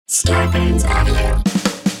Starburns Audio.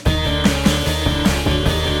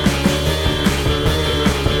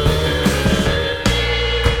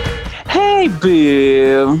 Hey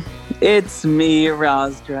boo, it's me,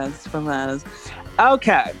 Roz Dress from Les.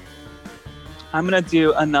 Okay, I'm gonna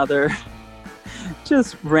do another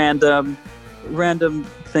just random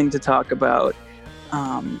thing to talk about.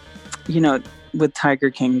 With Tiger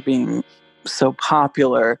King being so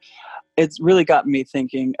popular, it's really got me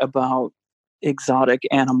thinking about exotic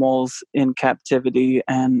animals in captivity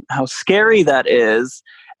and how scary that is.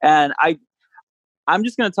 And I'm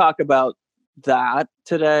just going to talk about that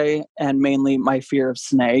today and mainly my fear of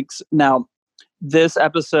snakes. Now, this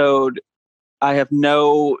episode, there's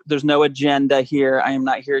no agenda here. I am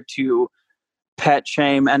not here to pet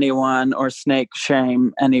shame anyone or snake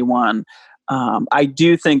shame anyone. I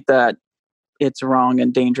do think that it's wrong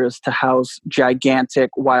and dangerous to house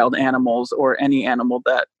gigantic wild animals or any animal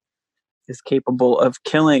that is capable of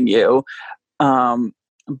killing you.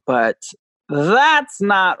 But that's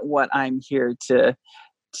not what I'm here to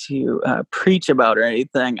preach about or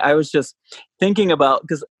anything. I was just thinking about,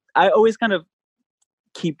 because I always kind of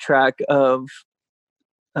keep track of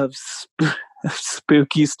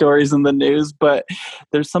spooky stories in the news, but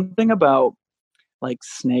there's something about like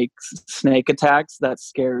snake attacks that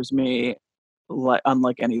scares me like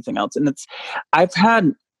unlike anything else. And I've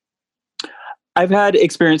had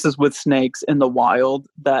experiences with snakes in the wild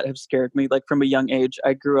that have scared me. Like from a young age,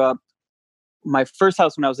 I grew up, my first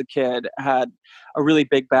house when I was a kid had a really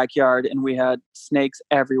big backyard and we had snakes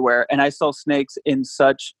everywhere. And I saw snakes in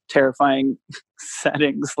such terrifying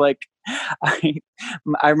settings. Like I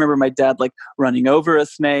remember my dad like running over a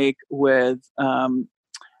snake with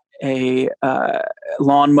a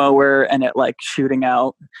lawnmower and it like shooting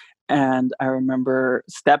out. And I remember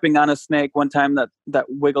stepping on a snake one time that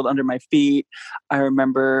wiggled under my feet. I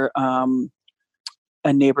remember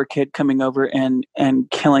a neighbor kid coming over and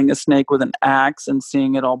killing a snake with an axe and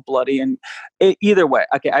seeing it all bloody. And either way,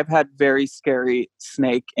 okay, I've had very scary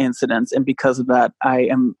snake incidents. And because of that, I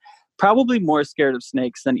am probably more scared of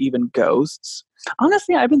snakes than even ghosts.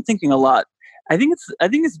 Honestly, I've been thinking a lot. I think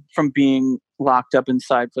it's from being locked up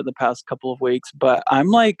inside for the past couple of weeks, but I'm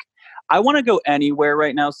like, I want to go anywhere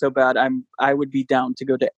right now so bad. I would be down to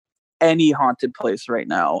go to any haunted place right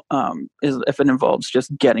now, if it involves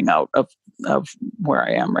just getting out of where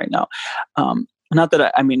I am right now. Not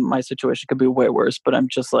that I mean, my situation could be way worse, but I'm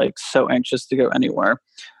just like so anxious to go anywhere.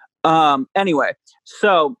 Anyway,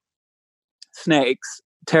 so snakes,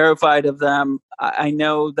 terrified of them. I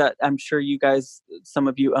know that I'm sure you guys, some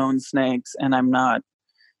of you own snakes, and I'm not,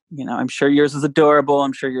 I'm sure yours is adorable.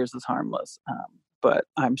 I'm sure yours is harmless. But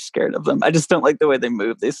I'm scared of them. I just don't like the way they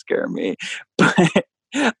move. They scare me. But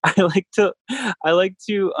I like to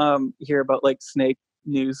hear about like snake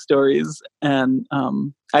news stories. And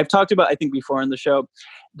I've talked about, I think before in the show,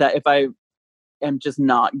 that if I am just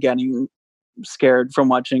not getting scared from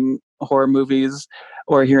watching horror movies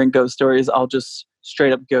or hearing ghost stories, I'll just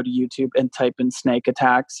straight up go to YouTube and type in snake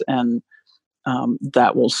attacks, and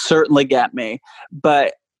that will certainly get me.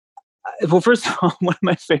 But well, first of all, one of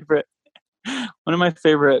my favorite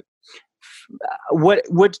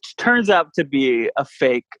which turns out to be a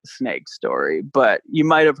fake snake story, but you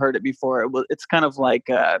might have heard it before. It's kind of like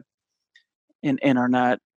an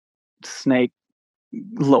internet snake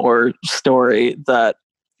lore story that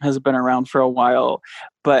has been around for a while.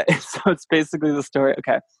 But so it's basically the story.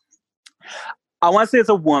 Okay, I want to say it's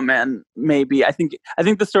a woman. Maybe I think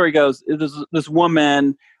the story goes, this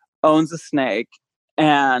woman owns a snake,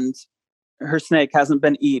 and her snake hasn't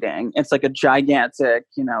been eating. It's like a gigantic,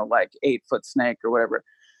 like 8-foot snake or whatever.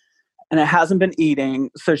 And it hasn't been eating.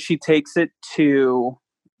 So she takes it to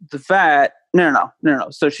the vet. No.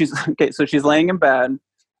 So she's laying in bed,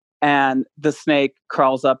 and the snake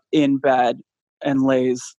crawls up in bed and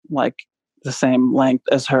lays like the same length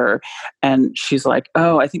as her. And she's like,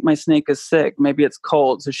 oh, I think my snake is sick. Maybe it's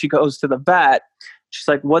cold. So she goes to the vet. She's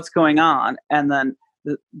like, what's going on? And then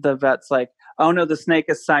the vet's like, oh no, the snake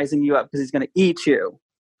is sizing you up because he's going to eat you.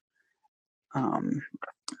 Then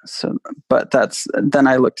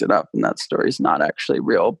I looked it up, and that story's not actually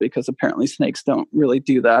real, because apparently snakes don't really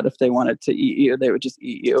do that. If they wanted to eat you, they would just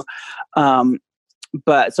eat you.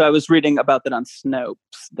 But so I was reading about that on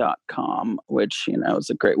Snopes.com, which, is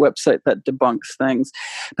a great website that debunks things.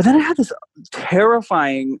 But then I had this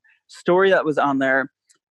terrifying story that was on there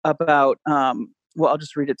about, I'll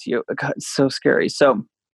just read it to you. God, it's so scary. So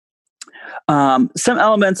some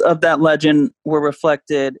elements of that legend were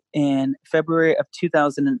reflected in February of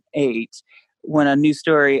 2008 when a news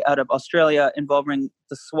story out of Australia involving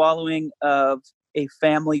the swallowing of a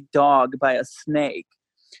family dog by a snake.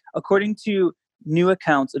 According to new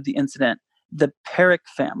accounts of the incident. The Perrick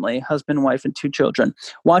family, husband, wife, and 2 children,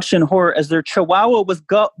 watched in horror as their chihuahua was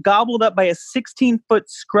gobbled up by a 16-foot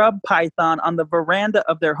scrub python on the veranda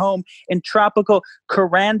of their home in tropical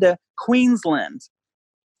Kuranda, Queensland.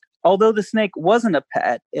 Although the snake wasn't a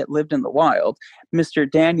pet, it lived in the wild.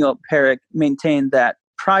 Mr. Daniel Perrick maintained that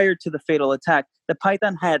prior to the fatal attack, the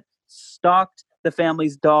python had stalked the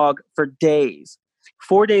family's dog for days.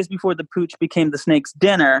 4 days before the pooch became the snake's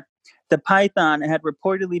dinner, the python had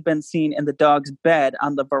reportedly been seen in the dog's bed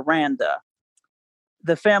on the veranda.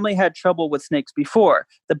 The family had trouble with snakes before.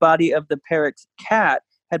 The body of the Perrick's cat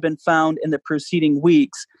had been found in the preceding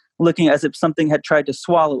weeks, looking as if something had tried to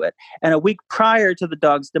swallow it. And a week prior to the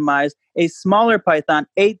dog's demise, a smaller python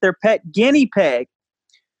ate their pet guinea pig.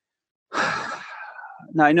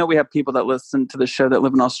 Now, I know we have people that listen to the show that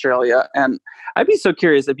live in Australia, and I'd be so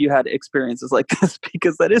curious if you had experiences like this,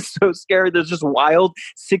 because that is so scary. There's just wild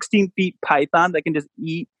 16-feet python that can just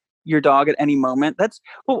eat your dog at any moment.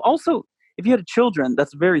 Also, if you had children,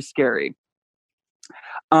 that's very scary.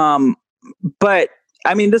 But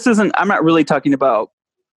I mean, I'm not really talking about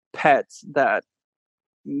pets that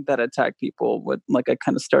attack people with, like I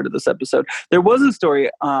kind of started this episode. There was a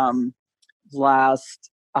story last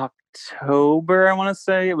October, I want to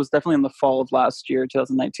say. It was definitely in the fall of last year,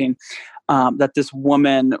 2019, that this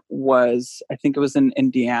woman was, I think it was in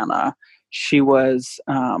Indiana. She was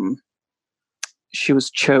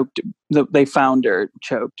choked. They found her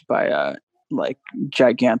choked by a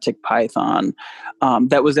gigantic python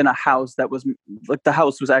that was in a house that was the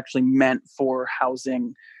house was actually meant for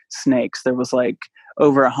housing snakes. There was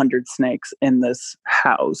over 100 snakes in this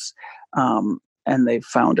house. And they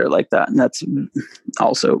found her like that. And that's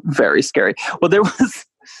also very scary. Well, there was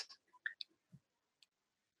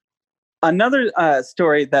another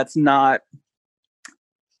story that's not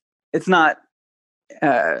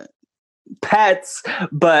pets,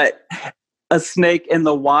 but a snake in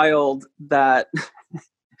the wild that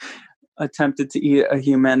attempted to eat a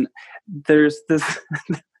human. There's this,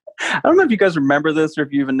 I don't know if you guys remember this or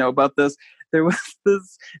if you even know about this. There was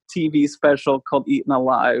this TV special called Eaten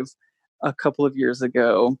Alive a couple of years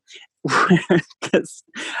ago, where this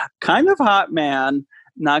kind of hot man,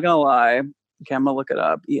 not gonna lie, okay, I'm gonna look it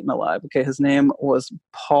up, Eaten Alive. Okay, his name was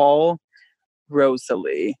Paul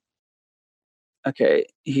Rosalie. Okay,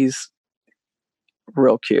 he's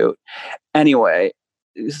real cute. Anyway,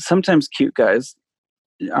 sometimes cute guys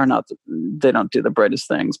they don't do the brightest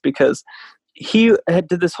things, because he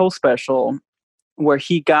did this whole special where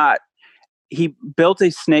he built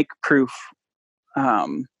a snake-proof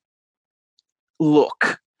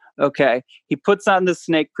look. Okay, he puts on this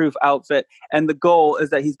snake-proof outfit, and the goal is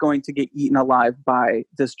that he's going to get eaten alive by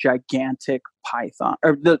this gigantic python.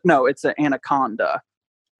 It's an anaconda.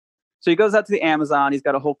 So he goes out to the Amazon. He's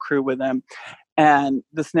got a whole crew with him, and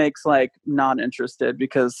the snake's not interested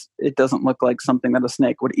because it doesn't look like something that a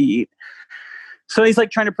snake would eat. So he's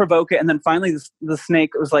trying to provoke it, and then finally the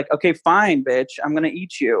snake was like, "Okay, fine, bitch, I'm gonna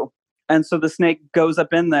eat you." And so the snake goes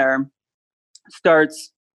up in there,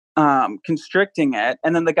 starts constricting it,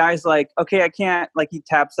 and then the guy's like, "Okay, I can't," he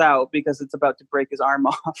taps out because it's about to break his arm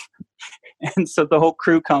off. And so the whole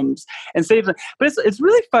crew comes and saves him. But it's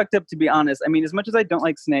really fucked up, to be honest. I mean, as much as I don't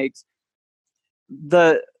like snakes,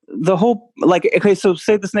 the whole okay, so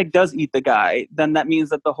say the snake does eat the guy, then that means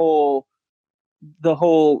that the whole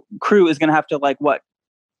crew is gonna have to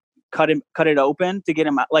cut it open to get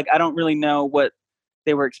him out. I don't really know what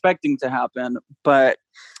they were expecting to happen, but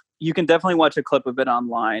you can definitely watch a clip of it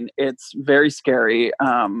online. It's very scary.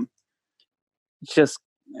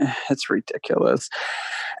 It's ridiculous.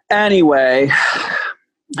 Anyway,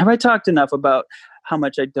 have I talked enough about how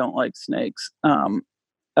much I don't like snakes?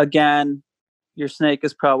 Again, your snake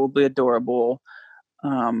is probably adorable.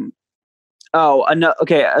 A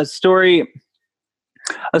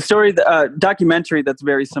documentary that's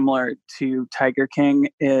very similar to Tiger King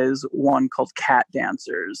is one called Cat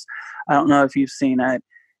Dancers. I don't know if you've seen it.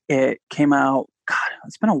 It came out, God,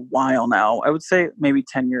 it's been a while now. I would say maybe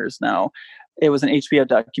 10 years now. It was an HBO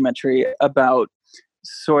documentary about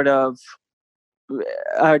sort of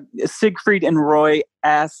Siegfried and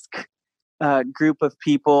Roy-esque group of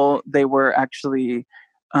people. They were actually,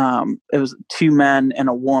 it was 2 men and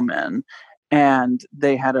a woman, and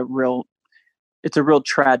they had it's a real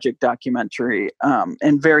tragic documentary,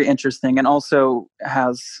 and very interesting, and also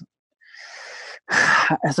has,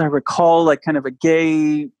 as I recall, kind of a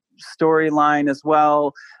gay storyline as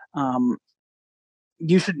well.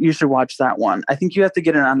 You should watch that one. I think you have to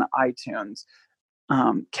get it on iTunes.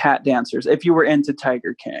 Cat Dancers, if you were into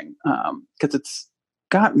Tiger King, because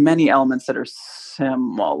got many elements that are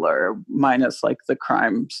similar, minus like the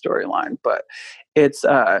crime storyline, but it's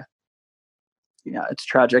yeah, it's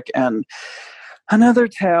tragic. And another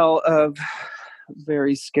tale of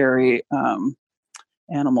very scary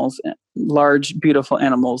animals, large, beautiful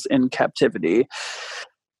animals in captivity.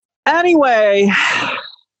 Anyway,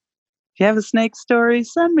 if you have a snake story,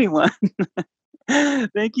 send me one.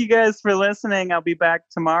 Thank you guys for listening. I'll be back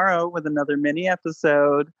tomorrow with another mini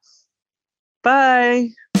episode. Bye.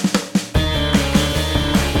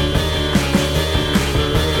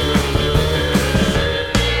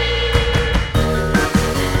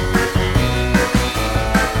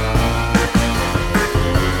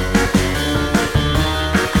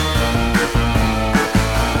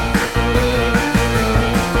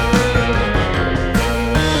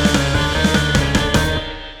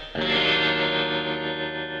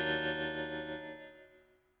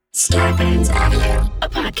 Starburns Audio,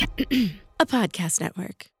 a podcast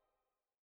network.